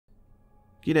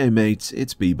G'day mates,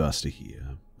 it's B-Buster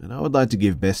here, and I would like to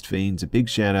give Best Fiends a big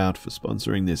shout out for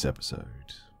sponsoring this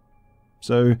episode.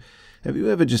 So, have you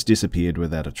ever just disappeared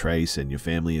without a trace and your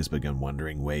family has begun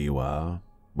wondering where you are?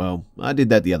 Well, I did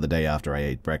that the other day after I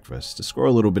ate breakfast to score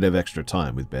a little bit of extra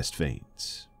time with Best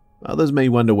Fiends. Others may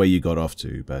wonder where you got off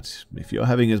to, but if you're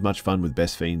having as much fun with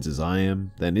Best Fiends as I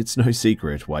am, then it's no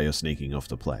secret why you're sneaking off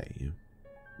to play.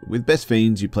 With Best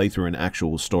Fiends, you play through an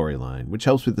actual storyline, which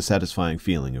helps with the satisfying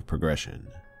feeling of progression.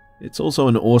 It's also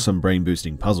an awesome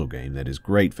brain-boosting puzzle game that is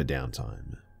great for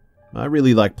downtime. I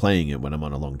really like playing it when I'm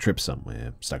on a long trip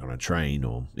somewhere, stuck on a train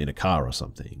or in a car or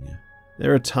something.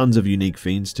 There are tons of unique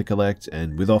fiends to collect,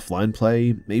 and with offline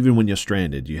play, even when you're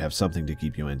stranded, you have something to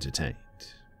keep you entertained.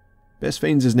 Best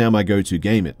Fiends is now my go-to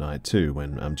game at night too,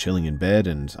 when I'm chilling in bed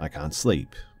and I can't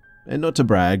sleep. And not to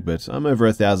brag, but I'm over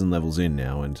 1,000 levels in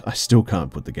now and I still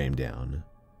can't put the game down.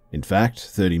 In fact,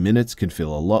 30 minutes can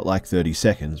feel a lot like 30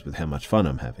 seconds with how much fun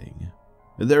I'm having.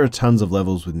 There are tons of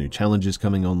levels with new challenges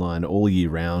coming online all year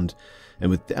round,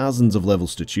 and with thousands of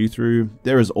levels to chew through,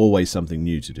 there is always something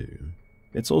new to do.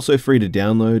 It's also free to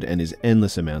download and is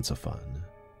endless amounts of fun.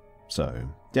 So,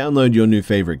 download your new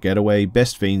favorite getaway,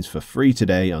 Best Fiends, for free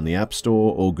today on the App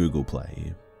Store or Google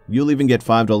Play. You'll even get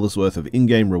 $5 worth of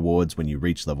in-game rewards when you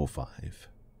reach level 5.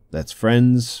 That's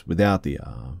friends without the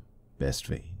R. Best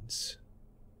Fiends.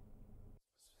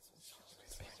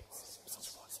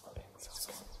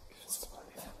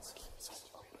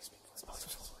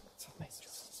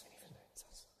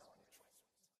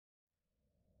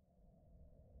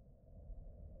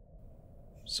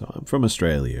 So I'm from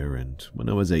Australia, and when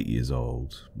I was 8 years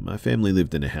old, my family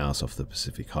lived in a house off the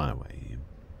Pacific Highway.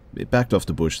 It backed off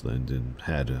to bushland and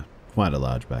had quite a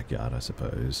large backyard, I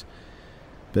suppose.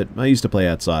 But I used to play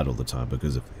outside all the time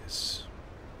because of this.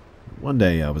 One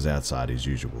day I was outside as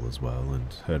usual as well,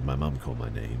 and heard my mum call my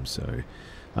name, so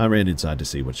I ran inside to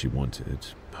see what she wanted,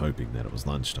 hoping that it was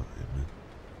lunchtime.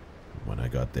 When I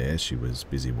got there, she was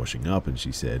busy washing up, and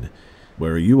she said,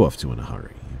 "Where are you off to in a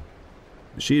hurry?"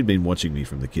 She had been watching me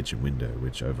from the kitchen window,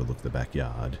 which overlooked the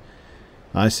backyard.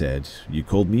 I said, "You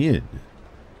called me in."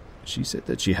 She said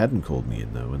that she hadn't called me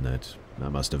in though, and that I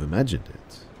must have imagined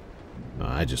it.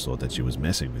 I just thought that she was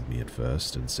messing with me at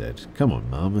first, and said, "Come on,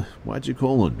 Mum, why'd you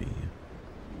call on me?"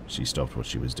 She stopped what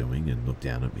she was doing and looked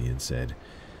down at me and said,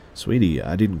 "Sweetie,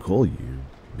 I didn't call you.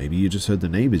 Maybe you just heard the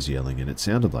neighbors yelling and it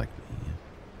sounded like me."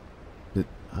 But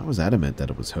I was adamant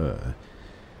that it was her.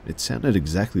 It sounded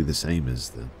exactly the same as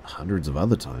the hundreds of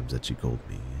other times that she called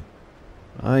me.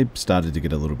 I started to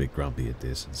get a little bit grumpy at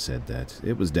this and said that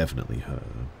it was definitely her,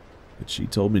 but she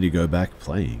told me to go back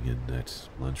playing and that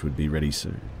lunch would be ready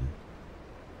soon.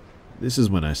 This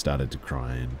is when I started to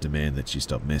cry and demand that she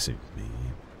stop messing with me.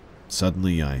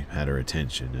 Suddenly I had her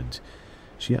attention and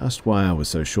she asked why I was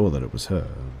so sure that it was her.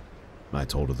 I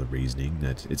told her the reasoning,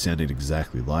 that it sounded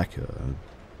exactly like her.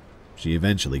 She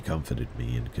eventually comforted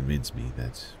me and convinced me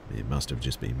that it must have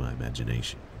just been my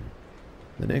imagination.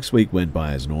 The next week went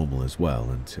by as normal as well,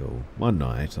 until one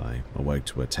night I awoke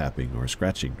to a tapping or a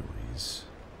scratching noise.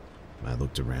 I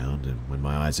looked around, and when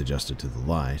my eyes adjusted to the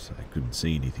light, I couldn't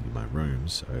see anything in my room,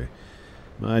 so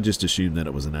I just assumed that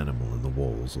it was an animal in the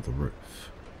walls or the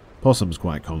roof. Possums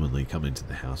quite commonly come into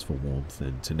the house for warmth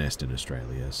and to nest in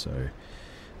Australia, so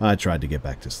I tried to get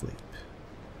back to sleep.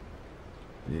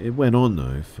 It went on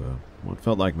though for what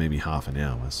felt like maybe half an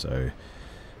hour, so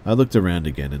I looked around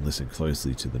again and listened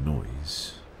closely to the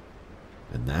noise.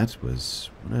 And that was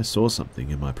when I saw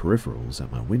something in my peripherals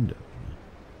at my window.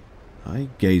 I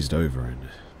gazed over and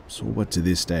saw what to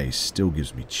this day still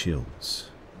gives me chills.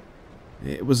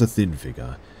 It was a thin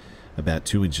figure, about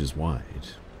 2 inches wide.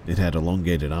 It had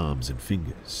elongated arms and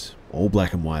fingers, all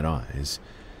black and white eyes.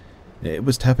 It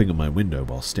was tapping on my window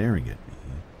while staring at me.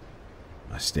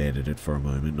 I stared at it for a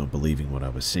moment, not believing what I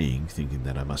was seeing, thinking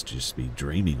that I must just be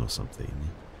dreaming or something.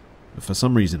 But for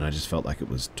some reason, I just felt like it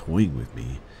was toying with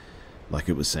me, like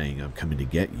it was saying, "I'm coming to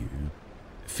get you."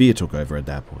 Fear took over at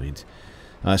that point.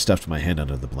 I stuffed my hand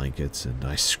under the blankets, and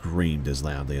I screamed as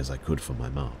loudly as I could for my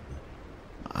mum.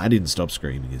 I didn't stop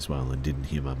screaming as well, and didn't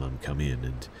hear my mum come in,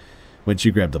 and when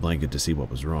she grabbed the blanket to see what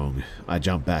was wrong, I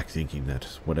jumped back thinking that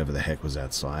whatever the heck was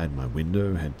outside my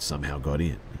window had somehow got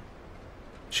in.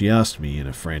 She asked me in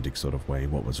a frantic sort of way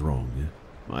what was wrong.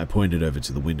 I pointed over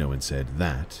to the window and said,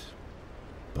 "That,"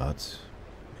 but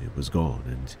it was gone,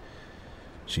 and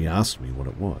she asked me what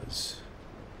it was.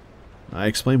 I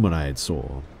explained what I had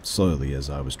saw, slowly as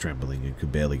I was trembling and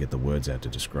could barely get the words out to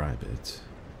describe it.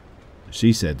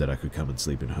 She said that I could come and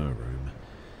sleep in her room.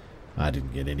 I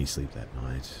didn't get any sleep that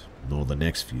night, nor the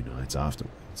next few nights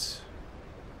afterwards.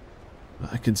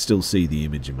 I can still see the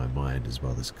image in my mind as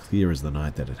well, as clear as the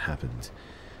night that it happened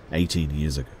 18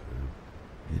 years ago.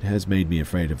 It has made me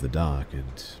afraid of the dark,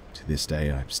 and to this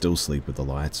day I still sleep with the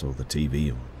lights or the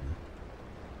TV on.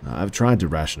 I've tried to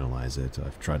rationalize it.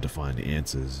 I've tried to find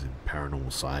answers in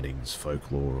paranormal sightings,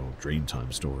 folklore, or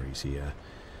Dreamtime stories here.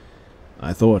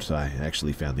 I thought I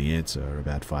actually found the answer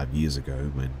about 5 years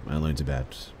ago when I learned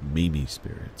about Mimi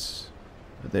spirits.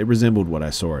 They resembled what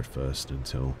I saw at first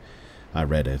until I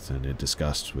read it, and it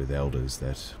discussed with elders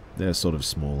that they're sort of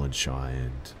small and shy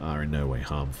and are in no way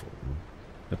harmful.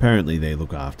 Apparently they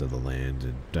look after the land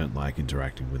and don't like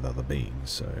interacting with other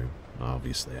beings, so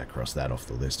obviously I crossed that off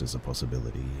the list as a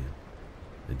possibility.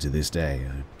 And to this day,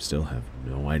 I still have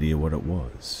no idea what it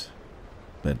was.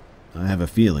 But I have a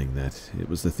feeling that it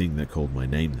was the thing that called my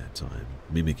name that time,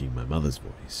 mimicking my mother's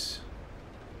voice.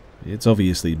 It's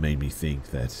obviously made me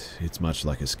think that it's much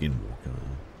like a skinwalker.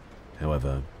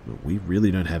 However, we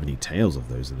really don't have any tales of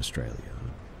those in Australia.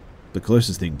 The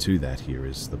closest thing to that here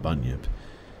is the bunyip,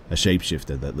 a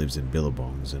shapeshifter that lives in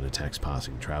billabongs and attacks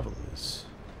passing travellers.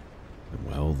 And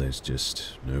well, there's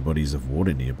just no bodies of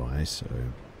water nearby, so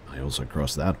I also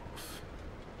crossed that off.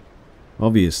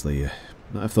 Obviously,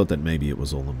 I've thought that maybe it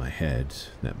was all in my head,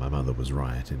 that my mother was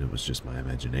right and it was just my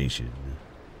imagination.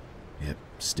 Yet,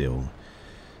 still,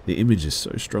 the image is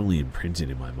so strongly imprinted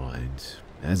in my mind,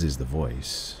 as is the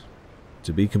voice.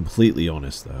 To be completely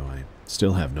honest though, I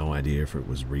still have no idea if it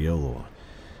was real or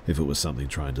if it was something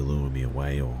trying to lure me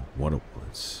away or what it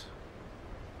was.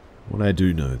 What I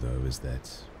do know though is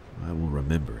that I will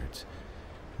remember it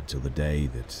until the day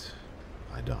that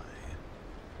I die.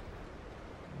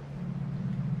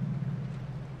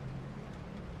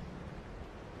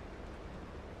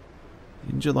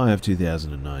 In July of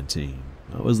 2019,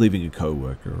 I was leaving a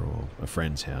co-worker or a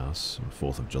friend's house, a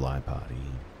 4th of July party.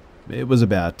 It was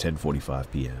about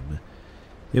 10:45 p.m.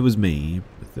 It was me,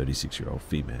 a 36-year-old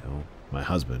female, my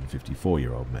husband,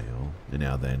 54-year-old male, and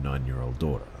our then 9-year-old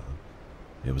daughter.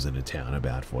 It was in a town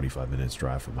about 45 minutes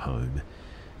drive from home,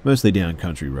 mostly down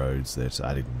country roads that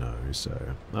I didn't know,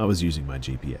 so I was using my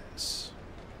GPS.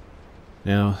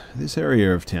 Now, this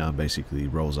area of town basically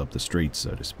rolls up the streets,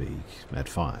 so to speak, at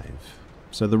 5,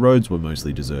 so the roads were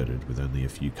mostly deserted with only a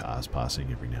few cars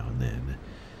passing every now and then,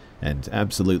 and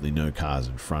absolutely no cars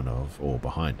in front of or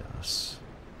behind us.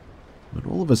 When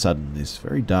all of a sudden this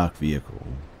very dark vehicle,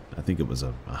 I think it was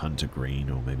a hunter green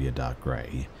or maybe a dark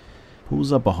grey,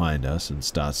 pulls up behind us and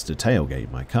starts to tailgate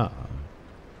my car.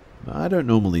 I don't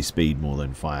normally speed more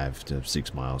than 5 to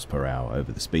 6 miles per hour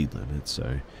over the speed limit,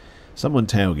 so someone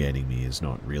tailgating me is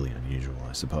not really unusual,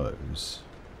 I suppose.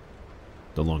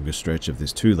 The longest stretch of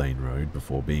this 2-lane road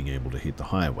before being able to hit the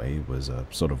highway was a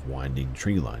sort of winding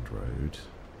tree-lined road.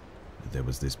 There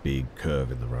was this big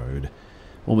curve in the road,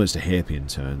 almost a hairpin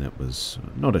turn that was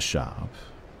not as sharp,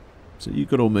 so you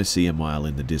could almost see a mile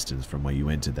in the distance from where you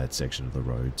entered that section of the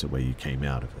road to where you came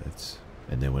out of it,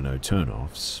 and there were no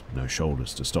turn-offs, no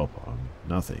shoulders to stop on,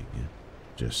 nothing,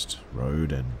 just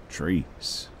road and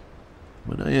trees.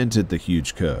 When I entered the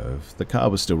huge curve, the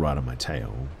car was still right on my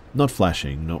tail, not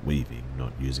flashing, not weaving,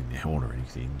 not using the horn or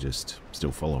anything, just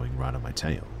still following right on my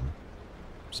tail.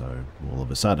 So, all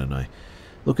of a sudden, I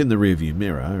look in the rearview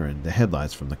mirror and the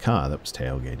headlights from the car that was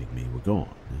tailgating me were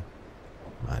gone.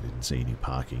 I didn't see any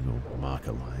parking or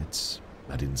marker lights.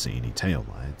 I didn't see any tail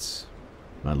lights.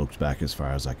 I looked back as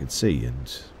far as I could see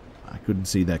and I couldn't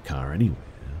see that car anywhere.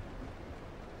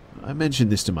 I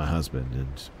mentioned this to my husband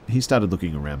and he started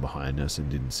looking around behind us and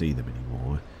didn't see them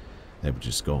anymore. They were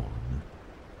just gone.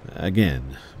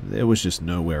 Again, there was just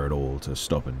nowhere at all to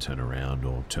stop and turn around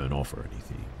or turn off or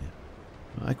anything.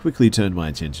 I quickly turned my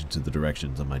attention to the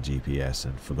directions on my GPS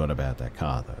and forgot about that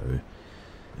car though.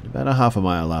 And about a half a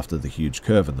mile after the huge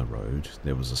curve in the road,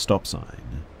 there was a stop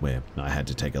sign, where I had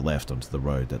to take a left onto the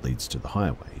road that leads to the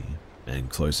highway, and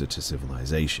closer to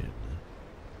civilization.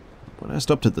 When I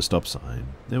stopped at the stop sign,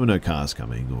 there were no cars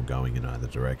coming or going in either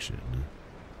direction.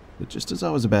 But just as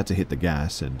I was about to hit the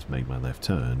gas and make my left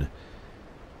turn,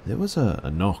 there was a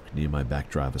knock near my back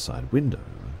driver's side window.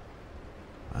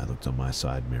 I looked on my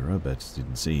side mirror but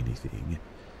didn't see anything.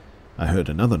 I heard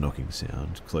another knocking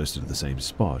sound, closer to the same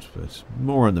spot, but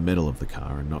more in the middle of the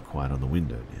car and not quite on the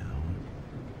window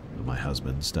now. My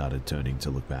husband started turning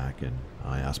to look back, and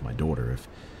I asked my daughter if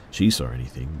she saw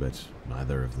anything, but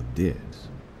neither of them did.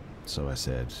 So I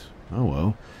said, "Oh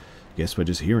well, guess we're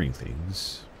just hearing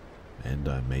things," and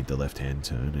I made the left-hand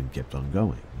turn and kept on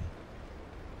going.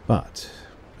 But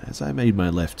as I made my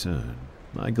left turn,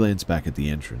 I glanced back at the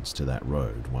entrance to that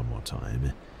road one more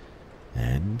time,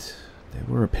 and there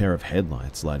were a pair of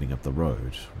headlights lighting up the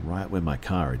road right where my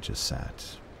car had just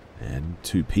sat, and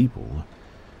 2 people,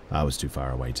 I was too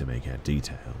far away to make out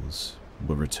details,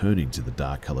 were returning to the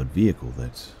dark-coloured vehicle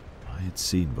that I had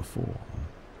seen before.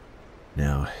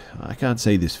 Now, I can't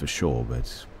say this for sure,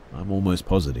 but I'm almost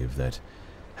positive that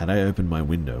had I opened my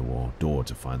window or door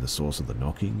to find the source of the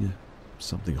knocking,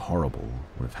 something horrible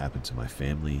would have happened to my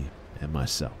family and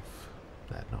myself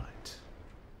that night.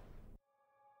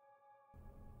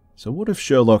 So what if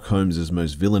Sherlock Holmes'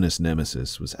 most villainous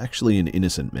nemesis was actually an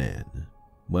innocent man?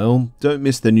 Well, don't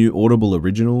miss the new Audible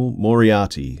original,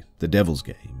 Moriarty, The Devil's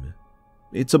Game.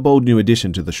 It's a bold new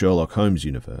addition to the Sherlock Holmes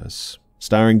universe,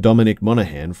 starring Dominic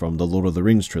Monaghan from the Lord of the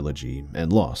Rings trilogy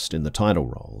and Lost in the title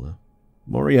role.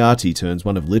 Moriarty turns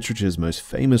one of literature's most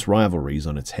famous rivalries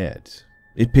on its head.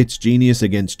 It pits genius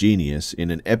against genius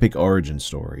in an epic origin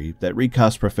story that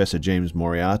recasts Professor James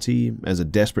Moriarty as a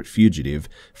desperate fugitive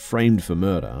framed for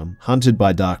murder, hunted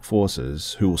by dark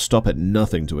forces who will stop at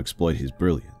nothing to exploit his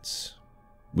brilliance.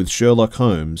 With Sherlock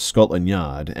Holmes, Scotland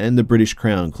Yard, and the British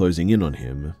Crown closing in on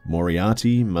him,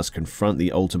 Moriarty must confront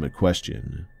the ultimate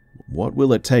question. What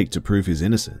will it take to prove his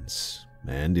innocence?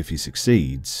 And if he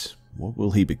succeeds, what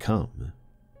will he become?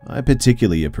 I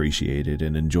particularly appreciated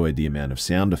and enjoyed the amount of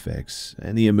sound effects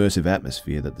and the immersive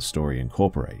atmosphere that the story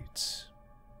incorporates.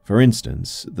 For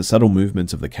instance, the subtle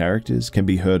movements of the characters can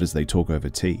be heard as they talk over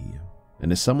tea,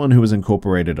 and as someone who has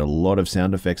incorporated a lot of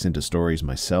sound effects into stories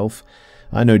myself,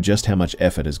 I know just how much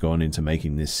effort has gone into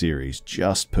making this series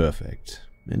just perfect,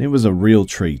 and it was a real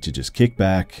treat to just kick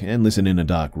back and listen in a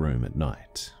dark room at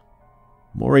night.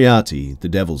 Moriarty, The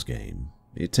Devil's Game.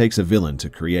 It takes a villain to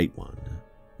create one.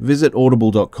 Visit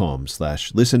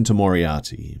audible.com/listen to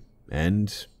Moriarty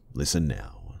and listen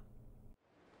now.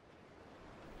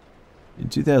 In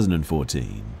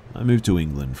 2014, I moved to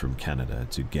England from Canada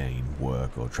to gain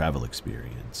work or travel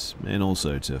experience, and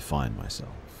also to find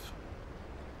myself.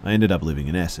 I ended up living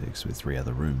in Essex with 3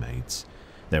 other roommates.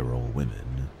 They were all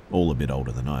women, all a bit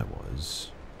older than I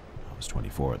was. I was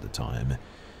 24 at the time.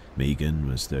 Megan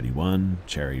was 31,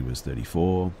 Cherry was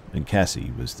 34, and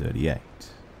Cassie was 38.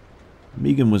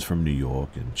 Megan was from New York,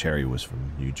 and Cherry was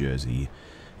from New Jersey,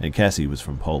 and Cassie was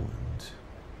from Poland.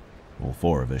 All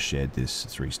 4 of us shared this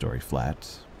 3-story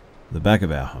flat. The back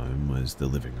of our home was the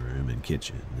living room and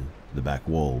kitchen. The back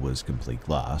wall was complete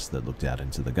glass that looked out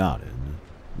into the garden.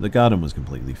 The garden was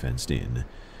completely fenced in,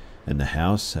 and the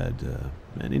house had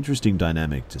an interesting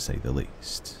dynamic to say the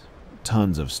least.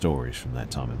 Tons of stories from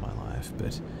that time in my life,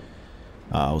 but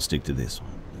I'll stick to this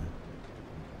one.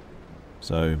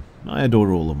 So, I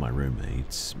adore all of my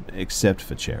roommates, except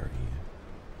for Cherry.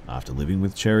 After living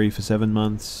with Cherry for 7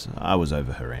 months, I was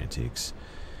over her antics.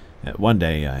 One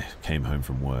day I came home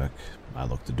from work, I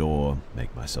locked the door,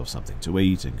 make myself something to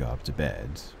eat, and go up to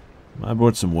bed. I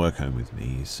brought some work home with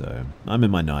me, so I'm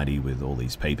in my nightie with all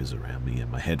these papers around me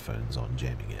and my headphones on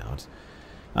jamming out.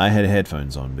 I had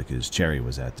headphones on because Cherry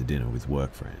was out to dinner with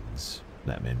work friends.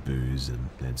 That meant booze, and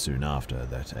then soon after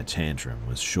that a tantrum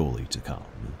was surely to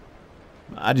come.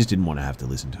 I just didn't want to have to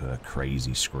listen to her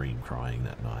crazy scream crying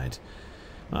that night.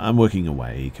 I'm working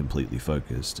away, completely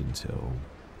focused, until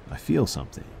I feel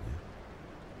something.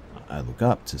 I look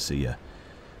up to see a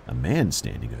man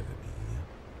standing over me.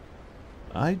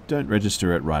 I don't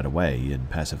register it right away and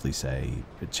passively say,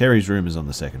 Cherry's room is on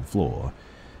the 2nd floor,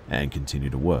 and continue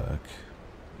to work.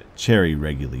 Cherry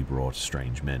regularly brought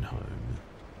strange men home,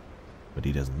 but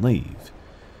he doesn't leave.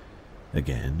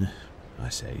 Again, I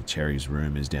say, Cherry's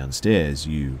room is downstairs,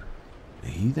 He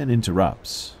then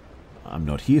interrupts. I'm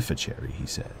not here for Cherry, he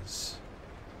says.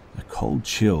 A cold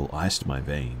chill iced my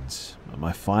veins.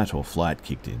 My fight or flight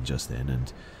kicked in just then,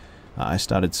 and I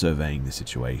started surveying the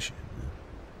situation.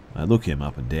 I look him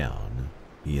up and down.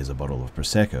 He has a bottle of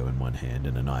Prosecco in one hand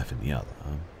and a knife in the other.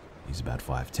 He's about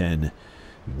 5'10",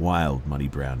 wild muddy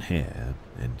brown hair,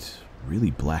 and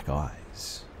really black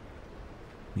eyes.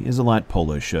 He has a light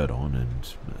polo shirt on,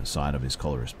 and the side of his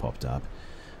collar is popped up,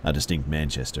 a distinct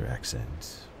Manchester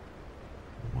accent.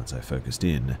 Once I focused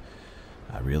in,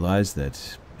 I realized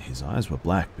that his eyes were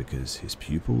black because his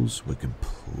pupils were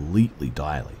completely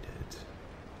dilated.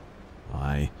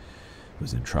 I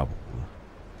was in trouble.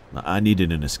 I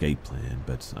needed an escape plan,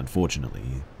 but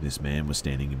unfortunately, this man was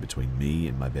standing in between me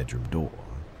and my bedroom door.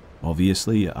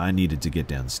 Obviously, I needed to get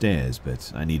downstairs,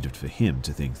 but I needed for him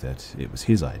to think that it was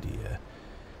his idea.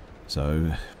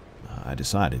 So, I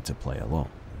decided to play along.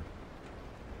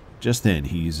 Just then,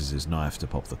 he uses his knife to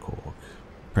pop the cork.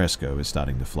 Prosecco is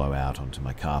starting to flow out onto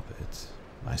my carpet.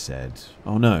 I said,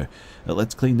 "Oh no,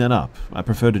 let's clean that up. I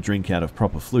prefer to drink out of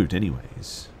proper flute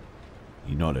anyways."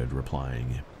 He nodded,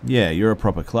 replying, "Yeah, you're a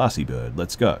proper classy bird,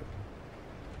 let's go."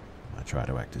 I try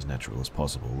to act as natural as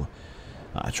possible.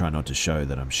 I try not to show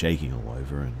that I'm shaking all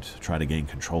over and try to gain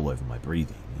control over my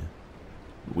breathing.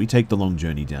 We take the long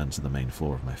journey down to the main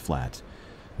floor of my flat,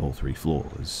 all 3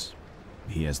 floors.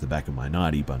 He has the back of my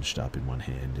nightie bunched up in one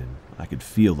hand, and I could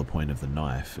feel the point of the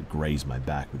knife graze my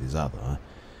back with his other.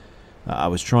 I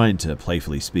was trying to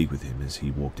playfully speak with him as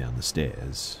he walked down the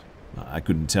stairs. I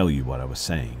couldn't tell you what I was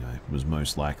saying. I was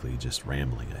most likely just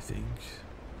rambling, I think.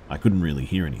 I couldn't really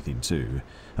hear anything, too,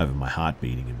 over my heart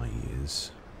beating in my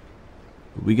ears.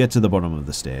 We get to the bottom of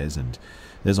the stairs, and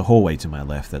there's a hallway to my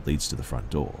left that leads to the front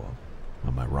door.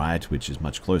 On my right, which is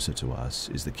much closer to us,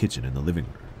 is the kitchen and the living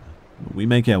room. We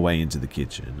make our way into the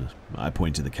kitchen. I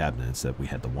point to the cabinets that we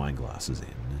had the wine glasses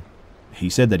in. He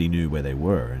said that he knew where they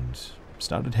were and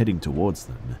started heading towards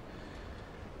them.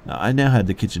 I now had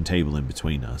the kitchen table in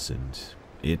between us, and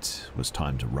it was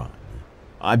time to run.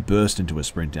 I burst into a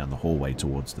sprint down the hallway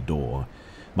towards the door.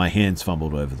 My hands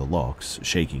fumbled over the locks,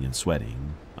 shaking and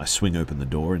sweating. I swing open the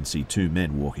door and see 2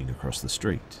 men walking across the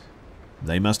street.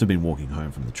 They must have been walking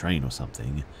home from the train or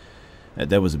something.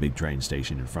 There was a big train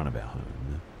station in front of our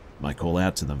home. I call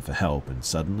out to them for help, and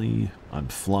suddenly I'm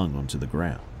flung onto the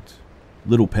ground.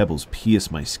 Little pebbles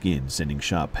pierce my skin, sending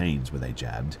sharp pains where they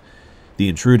jabbed. The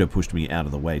intruder pushed me out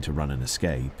of the way to run and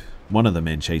escape. One of the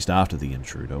men chased after the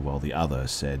intruder, while the other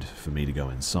said for me to go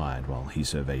inside while he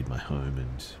surveyed my home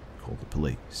and called the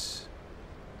police.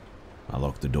 I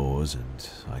locked the doors and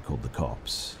I called the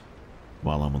cops.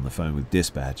 While I'm on the phone with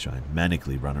dispatch, I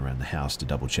manically run around the house to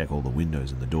double check all the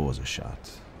windows and the doors are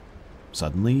shut.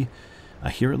 Suddenly,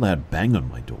 I hear a loud bang on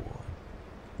my door.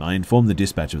 I inform the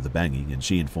dispatch of the banging, and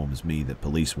she informs me that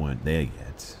police weren't there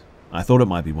yet. I thought it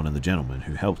might be one of the gentlemen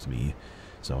who helped me,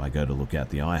 so I go to look out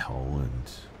the eye hole,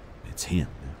 and it's him,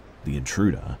 the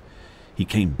intruder. He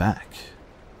came back.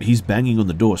 He's banging on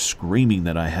the door, screaming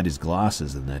that I had his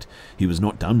glasses and that he was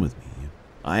not done with me.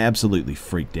 I absolutely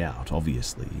freaked out,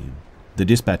 obviously. The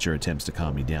dispatcher attempts to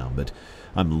calm me down, but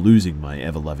I'm losing my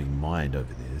ever-loving mind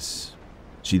over this.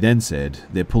 She then said,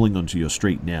 "They're pulling onto your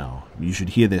street now. You should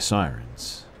hear their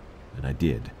sirens." And I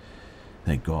did.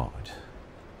 Thank God.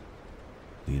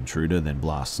 The intruder then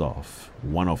blasts off.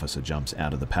 One officer jumps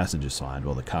out of the passenger side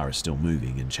while the car is still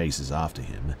moving and chases after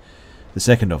him. The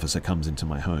second officer comes into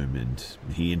my home and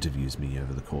he interviews me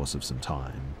over the course of some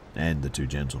time, and the 2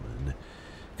 gentlemen.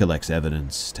 Collects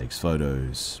evidence, takes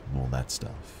photos, all that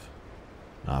stuff.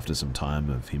 After some time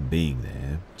of him being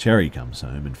there, Cherry comes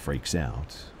home and freaks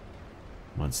out.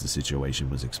 Once the situation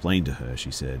was explained to her,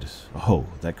 she said, "Oh,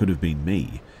 that could have been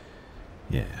me."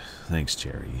 "Yeah, thanks,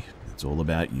 Cherry. It's all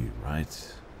about you,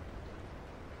 right?"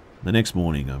 The next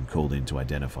morning, I'm called in to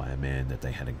identify a man that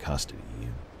they had in custody.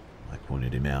 I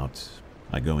pointed him out.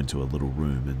 I go into a little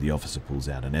room and the officer pulls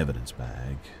out an evidence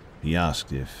bag. He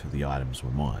asked if the items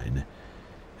were mine,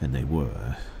 and they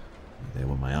were. There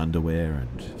were my underwear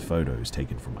and photos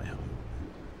taken from my home.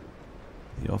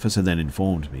 The officer then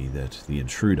informed me that the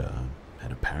intruder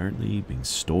had apparently been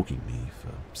stalking me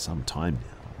for some time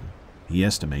now. He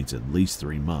estimates at least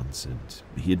 3 months, and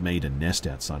he had made a nest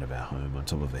outside of our home on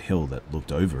top of a hill that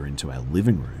looked over into our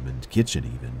living room and kitchen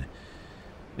even.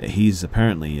 He's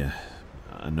apparently a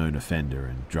known offender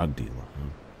and drug dealer.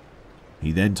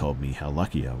 He then told me how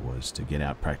lucky I was to get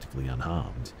out practically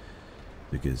unharmed,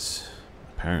 because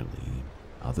apparently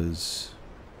others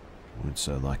weren't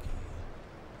so lucky.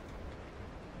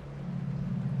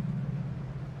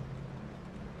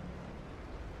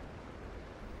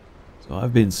 So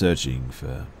I've been searching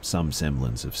for some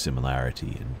semblance of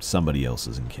similarity in somebody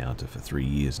else's encounter for 3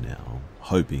 years now,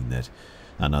 hoping that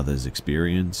another's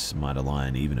experience might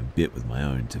align even a bit with my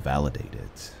own to validate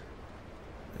it.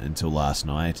 Until last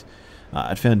night,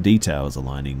 I'd found details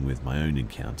aligning with my own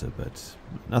encounter, but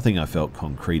nothing I felt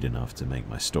concrete enough to make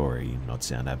my story not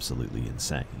sound absolutely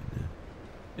insane.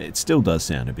 It still does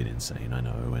sound a bit insane, I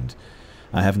know, and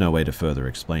I have no way to further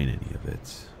explain any of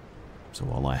it. So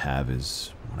all I have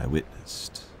is what I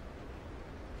witnessed.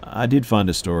 I did find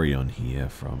a story on here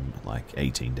from like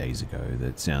 18 days ago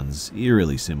that sounds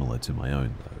eerily similar to my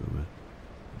own though.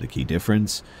 The key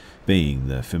difference being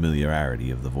the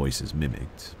familiarity of the voices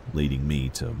mimicked, leading me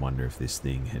to wonder if this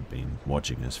thing had been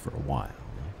watching us for a while.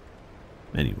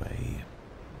 Anyway,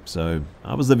 so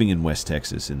I was living in West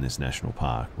Texas in this national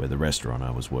park where the restaurant I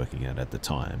was working at the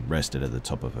time rested at the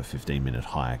top of a 15-minute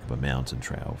hike up a mountain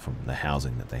trail from the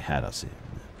housing that they had us in.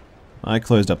 I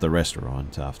closed up the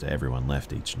restaurant after everyone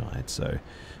left each night, so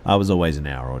I was always an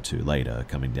hour or 2 later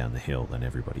coming down the hill than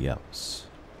everybody else.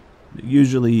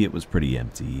 Usually it was pretty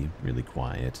empty, really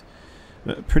quiet.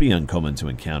 Pretty uncommon to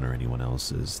encounter anyone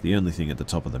else, as the only thing at the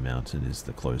top of the mountain is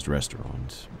the closed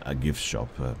restaurant, a gift shop,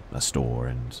 a store,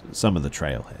 and some of the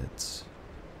trailheads.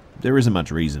 There isn't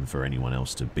much reason for anyone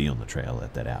else to be on the trail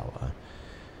at that hour.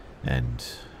 And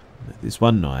this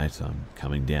one night, I'm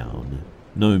coming down.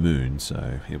 No moon,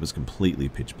 so it was completely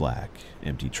pitch black,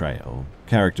 empty trail,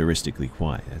 characteristically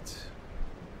quiet.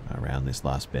 I round this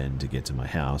last bend to get to my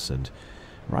house, and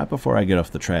right before I get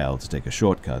off the trail to take a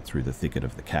shortcut through the thicket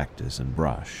of the cactus and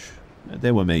brush,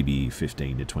 there were maybe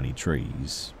 15 to 20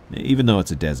 trees. Even though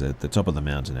it's a desert, the top of the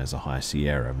mountain has a high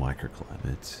Sierra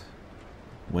microclimate.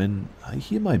 When I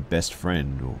hear my best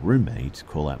friend or roommate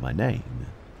call out my name,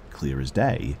 clear as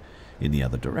day, in the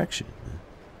other direction.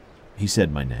 He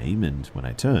said my name, and when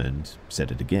I turned,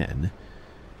 said it again.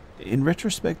 In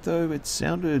retrospect, though, it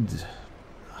sounded,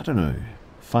 I don't know,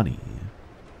 funny.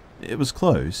 It was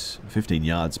close, 15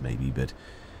 yards maybe, but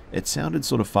it sounded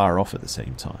sort of far off at the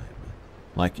same time.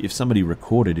 Like if somebody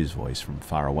recorded his voice from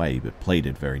far away but played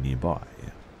it very nearby.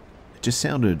 It just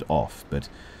sounded off, but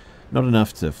not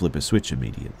enough to flip a switch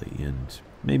immediately, and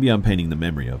maybe I'm painting the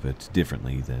memory of it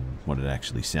differently than what it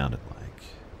actually sounded like.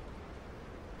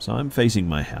 So I'm facing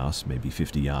my house, maybe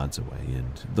 50 yards away,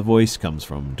 and the voice comes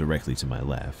from directly to my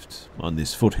left, on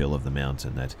this foothill of the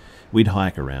mountain that we'd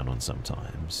hike around on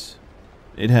sometimes.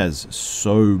 It has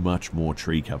so much more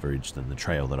tree coverage than the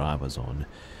trail that I was on,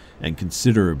 and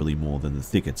considerably more than the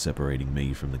thicket separating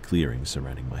me from the clearing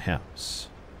surrounding my house.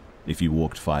 If you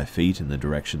walked 5 feet in the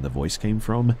direction the voice came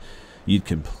from, you'd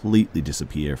completely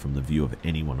disappear from the view of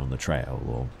anyone on the trail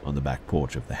or on the back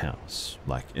porch of the house,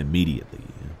 like immediately.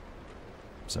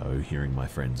 So, hearing my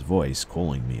friend's voice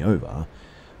calling me over,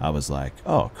 I was like,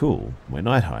 oh cool, we're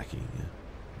night hiking,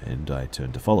 and I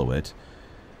turned to follow it.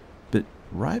 But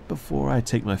right before I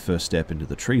take my first step into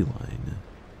the tree line,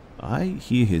 I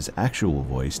hear his actual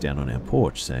voice down on our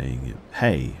porch saying,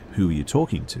 hey, who are you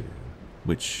talking to?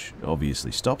 Which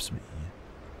obviously stops me.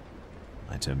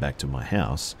 I turn back to my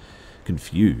house,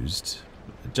 confused,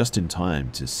 just in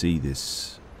time to see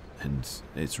this, and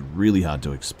it's really hard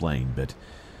to explain, but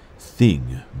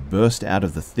thing burst out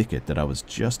of the thicket that I was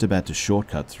just about to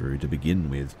shortcut through to begin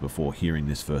with before hearing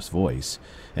this first voice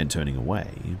and turning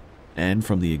away, and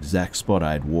from the exact spot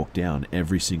I had walked down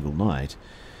every single night,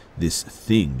 this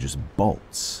thing just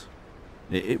bolts.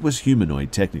 It was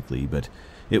humanoid technically, but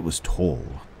it was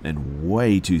tall and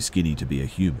way too skinny to be a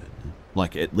human,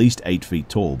 like at least 8 feet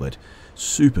tall, but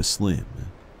super slim.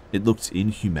 It looked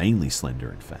inhumanely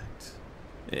slender, in fact.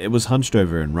 It was hunched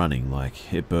over and running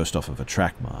like it burst off of a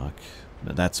track mark,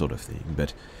 that sort of thing,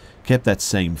 but kept that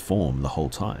same form the whole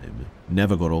time,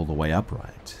 never got all the way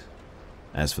upright.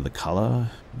 As for the color,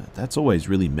 that's always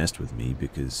really messed with me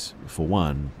because, for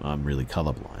one, I'm really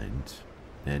colorblind,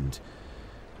 and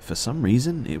for some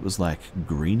reason it was like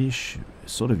greenish,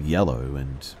 sort of yellow,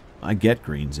 and I get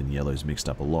greens and yellows mixed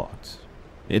up a lot.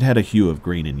 It had a hue of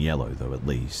green and yellow though, at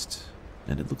least,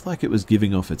 and it looked like it was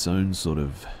giving off its own sort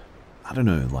of, I don't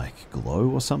know, like glow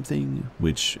or something,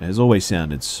 which has always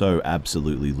sounded so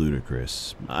absolutely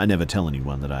ludicrous. I never tell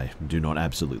anyone that I do not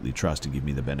absolutely trust to give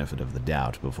me the benefit of the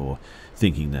doubt before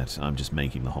thinking that I'm just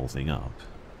making the whole thing up.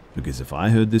 Because if I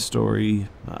heard this story,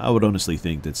 I would honestly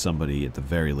think that somebody at the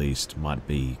very least might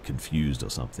be confused or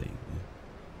something.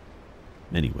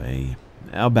 Anyway,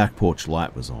 our back porch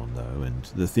light was on though, and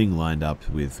the thing lined up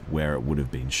with where it would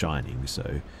have been shining,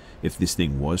 so if this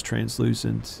thing was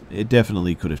translucent, it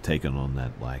definitely could have taken on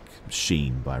that, like,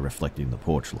 sheen by reflecting the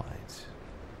porch light.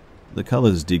 The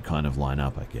colors did kind of line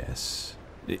up, I guess.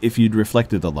 If you'd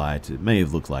reflected the light, it may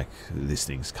have looked like this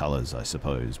thing's colors, I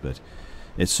suppose, but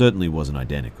it certainly wasn't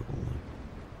identical.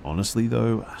 Honestly,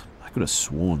 though, I could have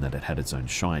sworn that it had its own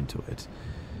shine to it,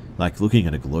 like looking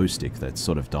at a glow stick that's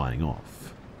sort of dying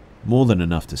off. More than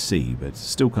enough to see, but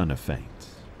still kind of faint.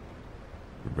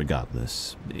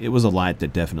 Regardless, it was a light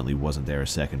that definitely wasn't there a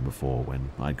second before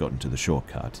when I'd gotten to the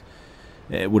shortcut.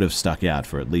 It would have stuck out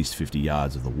for at least 50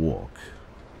 yards of the walk.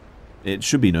 It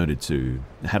should be noted too,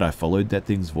 had I followed that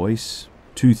thing's voice,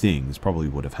 2 things probably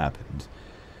would have happened.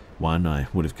 1, I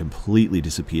would have completely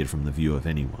disappeared from the view of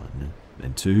anyone,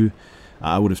 and 2,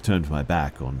 I would have turned my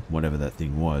back on whatever that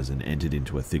thing was and entered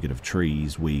into a thicket of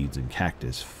trees, weeds, and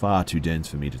cactus far too dense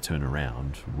for me to turn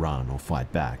around, run, or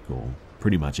fight back, or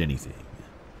pretty much anything.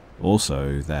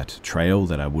 Also, that trail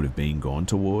that I would have been gone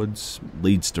towards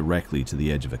leads directly to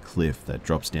the edge of a cliff that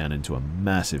drops down into a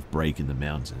massive break in the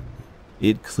mountain.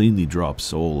 It cleanly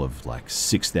drops all of like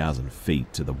 6,000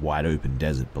 feet to the wide open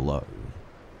desert below.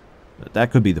 That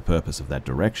could be the purpose of that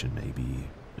direction, maybe.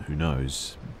 Who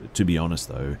knows? To be honest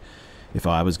though, if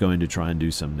I was going to try and do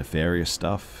some nefarious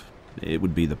stuff, it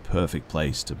would be the perfect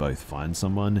place to both find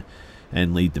someone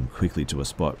and lead them quickly to a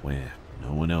spot where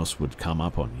no one else would come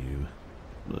up on you.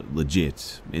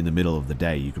 Legit, in the middle of the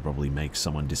day you could probably make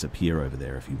someone disappear over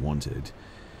there if you wanted.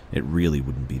 it really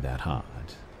wouldn't be that hard.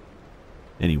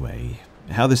 Anyway,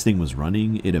 how this thing was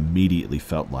running, it immediately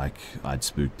felt like I'd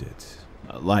spooked it.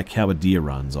 Like how a deer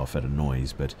runs off at a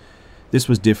noise, but this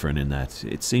was different in that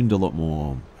it seemed a lot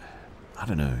more, I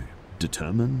don't know,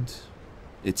 determined?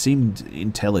 It seemed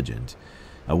intelligent,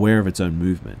 aware of its own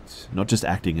movement, not just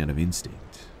acting out of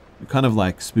instinct. Kind of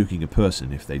like spooking a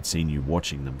person if they'd seen you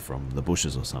watching them from the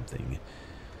bushes or something.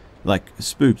 Like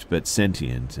spooked but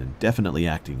sentient and definitely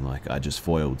acting like I just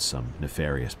foiled some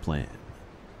nefarious plan.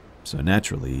 So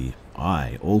naturally,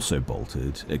 I also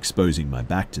bolted, exposing my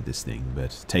back to this thing,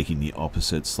 but taking the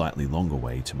opposite, slightly longer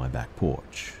way to my back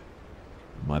porch.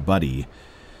 My buddy,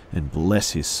 and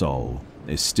bless his soul,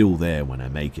 is still there when I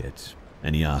make it,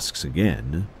 and he asks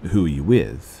again, "Who are you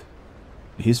with?"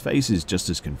 His face is just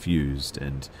as confused,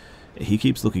 and he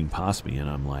keeps looking past me, and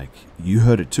I'm like, "You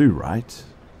heard it too, right?"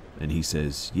 And he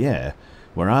says, "Yeah,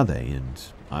 where are they?" And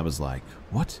I was like,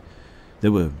 "What?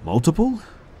 There were multiple?"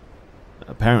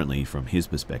 Apparently, from his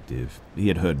perspective, he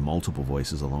had heard multiple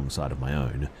voices alongside of my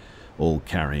own, all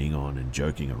carrying on and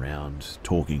joking around,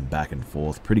 talking back and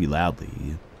forth pretty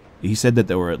loudly. He said that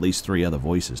there were at least 3 other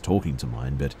voices talking to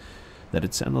mine, but that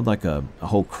it sounded like a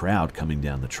whole crowd coming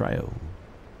down the trail.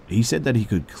 He said that he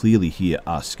could clearly hear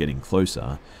us getting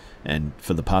closer, and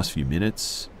for the past few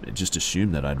minutes, just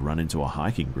assumed that I'd run into a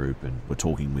hiking group and were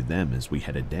talking with them as we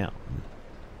headed down.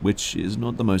 Which is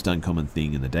not the most uncommon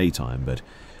thing in the daytime, but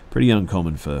pretty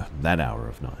uncommon for that hour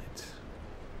of night.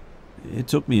 It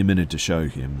took me a minute to show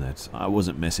him that I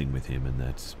wasn't messing with him and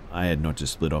that I had not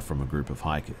just split off from a group of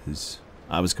hikers.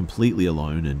 I was completely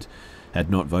alone and had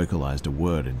not vocalized a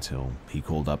word until he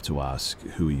called up to ask,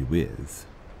 "Who are you with?"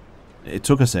 It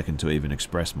took a second to even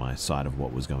express my side of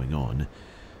what was going on.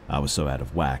 I was so out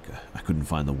of whack, I couldn't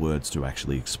find the words to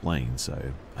actually explain,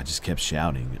 so I just kept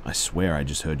shouting, "I swear I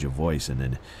just heard your voice," and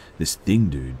then, "This thing,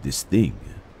 dude, this thing,"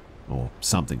 or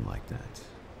something like that.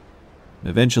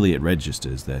 Eventually it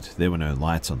registers that there were no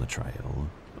lights on the trail.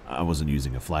 I wasn't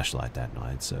using a flashlight that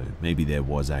night, so maybe there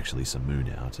was actually some moon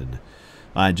out, and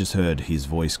I had just heard his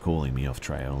voice calling me off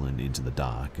trail and into the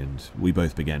dark, and we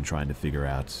both began trying to figure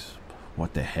out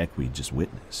what the heck we'd just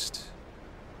witnessed.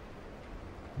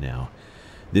 Now,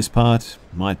 this part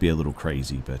might be a little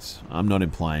crazy, but I'm not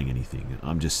implying anything,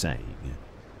 I'm just saying.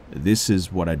 This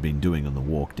is what I'd been doing on the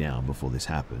walk down before this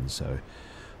happened, so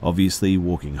obviously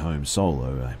walking home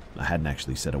solo, I hadn't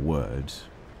actually said a word.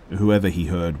 Whoever he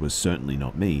heard was certainly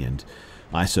not me, and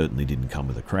I certainly didn't come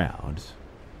with a crowd.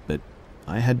 But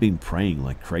I had been praying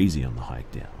like crazy on the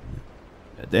hike down.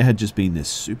 There had just been this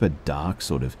super dark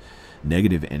sort of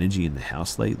negative energy in the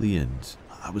house lately, and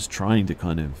I was trying to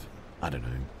kind of, I don't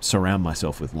know, surround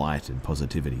myself with light and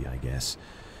positivity, I guess,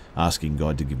 asking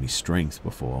God to give me strength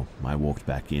before I walked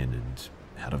back in, and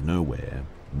out of nowhere,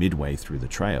 midway through the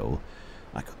trail,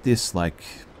 I got this, like,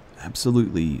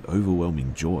 absolutely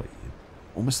overwhelming joy,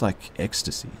 almost like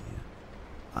ecstasy.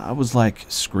 I was, like,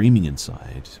 screaming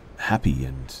inside, happy,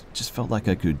 and just felt like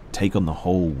I could take on the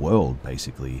whole world,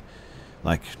 basically.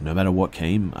 Like, no matter what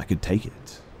came, I could take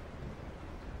it.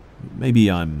 Maybe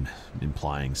I'm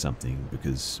implying something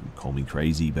because, call me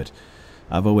crazy, but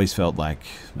I've always felt like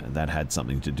that had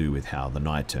something to do with how the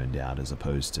night turned out as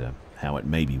opposed to how it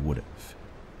maybe would have.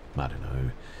 I don't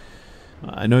know.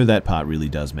 I know that part really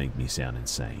does make me sound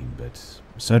insane, but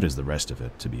so does the rest of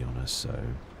it, to be honest, so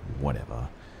whatever.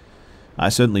 I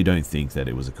certainly don't think that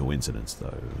it was a coincidence,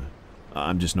 though.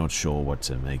 I'm just not sure what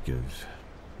to make of,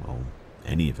 well,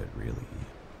 any of it, really.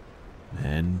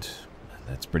 And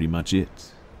that's pretty much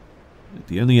it.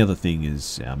 The only other thing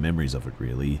is our memories of it,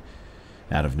 really.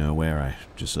 Out of nowhere, I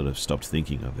just sort of stopped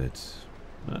thinking of it.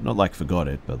 Not like forgot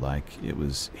it, but like it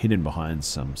was hidden behind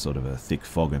some sort of a thick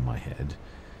fog in my head.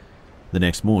 The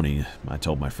next morning, I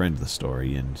told my friend the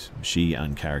story, and she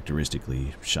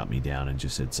uncharacteristically shut me down and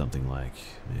just said something like,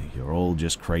 "You're all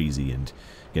just crazy and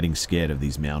getting scared of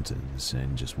these mountains,"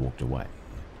 and just walked away.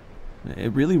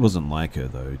 It really wasn't like her,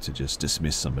 though, to just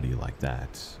dismiss somebody like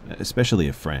that, especially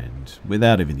a friend,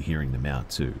 without even hearing them out,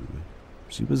 too.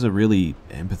 She was a really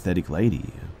empathetic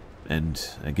lady, and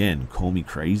again, call me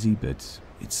crazy, but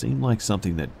it seemed like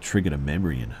something that triggered a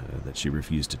memory in her that she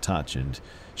refused to touch and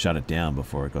shut it down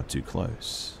before it got too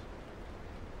close.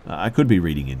 I could be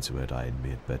reading into it, I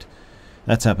admit, but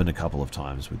that's happened a couple of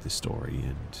times with this story,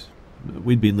 and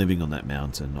we'd been living on that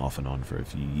mountain off and on for a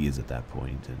few years at that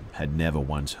point, and had never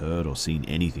once heard or seen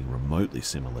anything remotely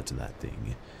similar to that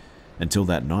thing. Until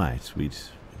that night, we'd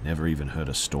never even heard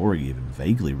a story even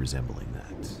vaguely resembling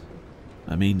that.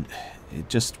 I mean, it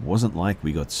just wasn't like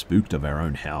we got spooked of our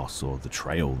own house or the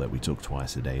trail that we took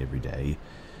twice a day every day,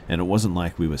 and it wasn't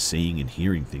like we were seeing and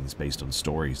hearing things based on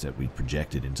stories that we'd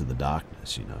projected into the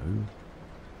darkness, you know?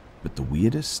 But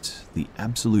the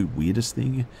absolute weirdest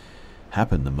thing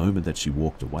happened the moment that she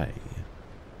walked away.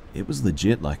 It was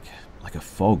legit like a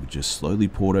fog just slowly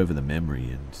poured over the memory,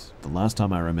 and the last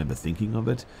time I remember thinking of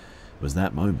it was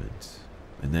that moment,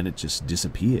 and then it just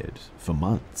disappeared for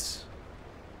months.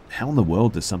 How in the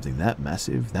world does something that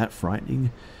massive, that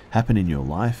frightening, happen in your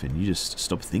life and you just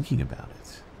stop thinking about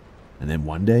it? And then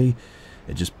one day,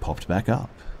 it just popped back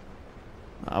up.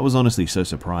 I was honestly so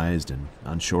surprised and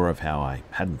unsure of how I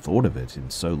hadn't thought of it in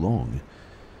so long.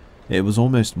 It was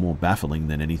almost more baffling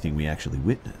than anything we actually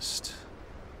witnessed.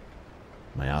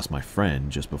 I asked my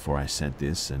friend just before I sent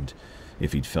this and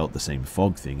if he'd felt the same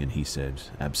fog thing, and he said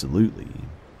absolutely.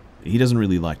 He doesn't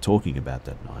really like talking about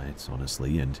that night,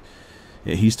 honestly, and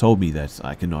he's told me that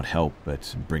I cannot help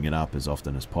but bring it up as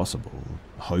often as possible,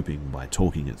 hoping by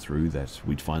talking it through that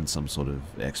we'd find some sort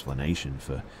of explanation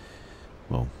for,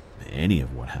 well, any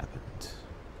of what happened.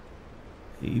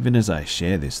 Even as I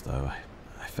share this, though,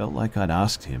 I felt like I'd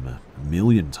asked him a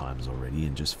million times already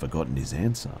and just forgotten his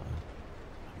answer.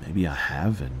 Maybe I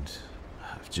have, and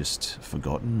I've just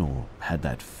forgotten or had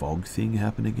that fog thing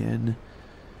happen again.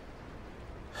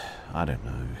 I don't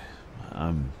know.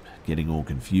 I'm getting all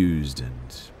confused,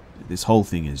 and this whole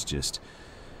thing is just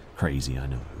crazy, I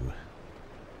know.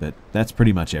 But that's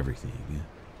pretty much everything.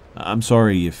 I'm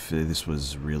sorry if this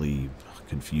was really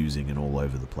confusing and all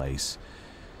over the place,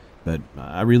 but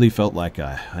I really felt like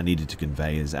I needed to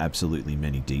convey as absolutely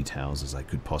many details as I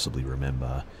could possibly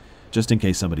remember, just in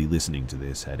case somebody listening to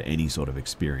this had any sort of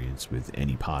experience with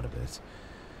any part of it.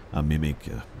 A mimic,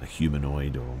 a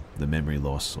humanoid, or the memory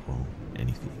loss, or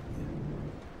anything.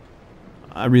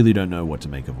 I really don't know what to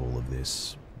make of all of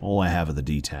this. All I have are the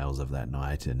details of that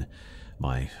night and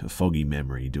my foggy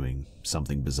memory doing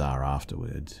something bizarre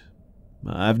afterward.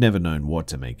 I've never known what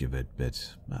to make of it,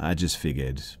 but I just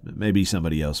figured maybe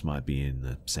somebody else might be in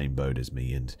the same boat as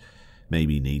me and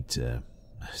maybe need to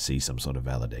see some sort of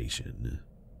validation.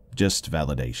 Just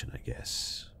validation, I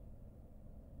guess.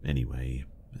 Anyway,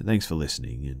 thanks for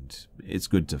listening, and it's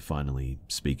good to finally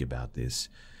speak about this,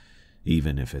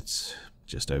 even if it's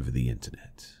just over the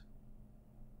internet.